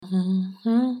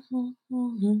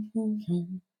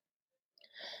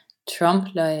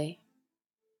Trompe-l'œil,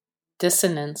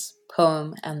 Dissonance,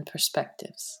 Poem and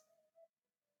Perspectives.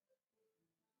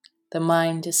 The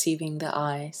mind deceiving the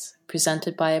eyes,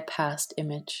 presented by a past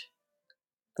image.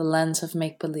 The lens of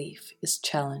make-believe is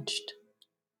challenged.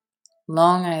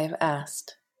 Long I have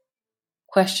asked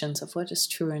questions of what is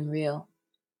true and real,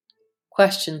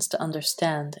 questions to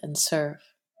understand and serve,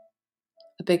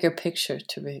 a bigger picture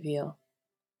to reveal.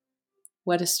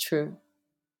 What is true?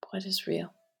 What is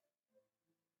real?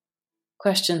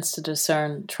 Questions to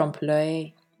discern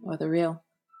trompe-l'œil or the real.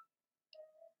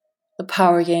 The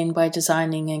power gained by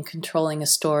designing and controlling a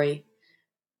story.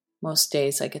 Most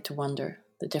days I get to wonder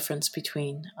the difference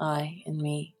between I and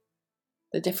me,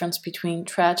 the difference between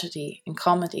tragedy and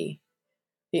comedy,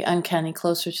 the uncanny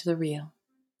closer to the real,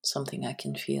 something I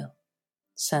can feel,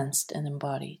 sensed and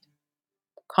embodied.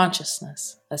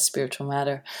 Consciousness as spiritual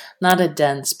matter, not a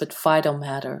dense but vital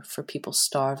matter for people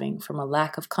starving from a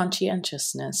lack of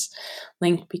conscientiousness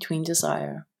linked between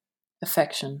desire,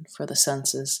 affection for the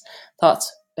senses,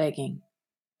 thoughts begging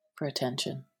for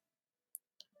attention.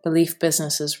 Belief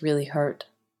businesses really hurt,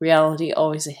 reality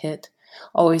always a hit,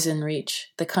 always in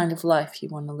reach, the kind of life you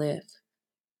want to live.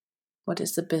 What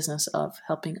is the business of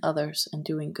helping others and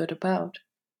doing good about?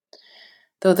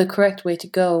 Though the correct way to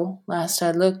go, last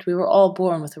I looked, we were all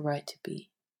born with a right to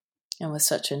be. And with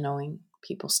such a knowing,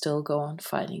 people still go on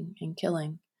fighting and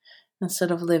killing, instead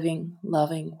of living,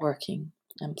 loving, working,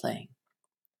 and playing.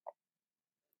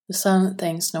 The silent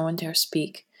things no one dare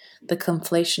speak, the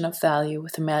conflation of value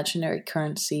with imaginary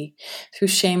currency, through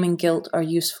shame and guilt are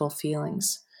useful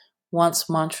feelings, once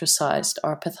mantracized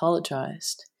are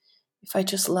pathologized. If I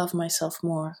just love myself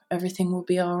more, everything will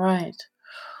be all right.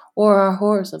 Or are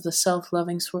whores of the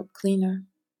self-loving sort cleaner?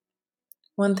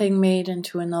 One thing made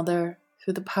into another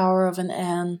through the power of an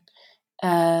an,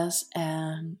 as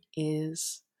an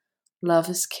is. Love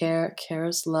is care, care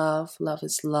is love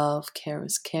is love, care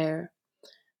is care.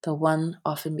 The one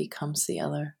often becomes the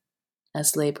other,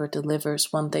 as labor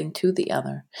delivers one thing to the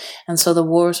other. And so the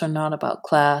wars are not about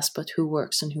class, but who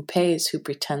works and who pays, who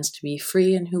pretends to be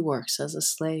free and who works as a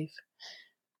slave.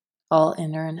 All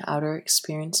inner and outer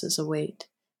experiences await,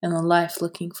 and the life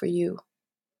looking for you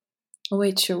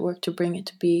awaits your work to bring it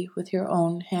to be with your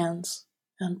own hands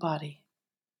and body.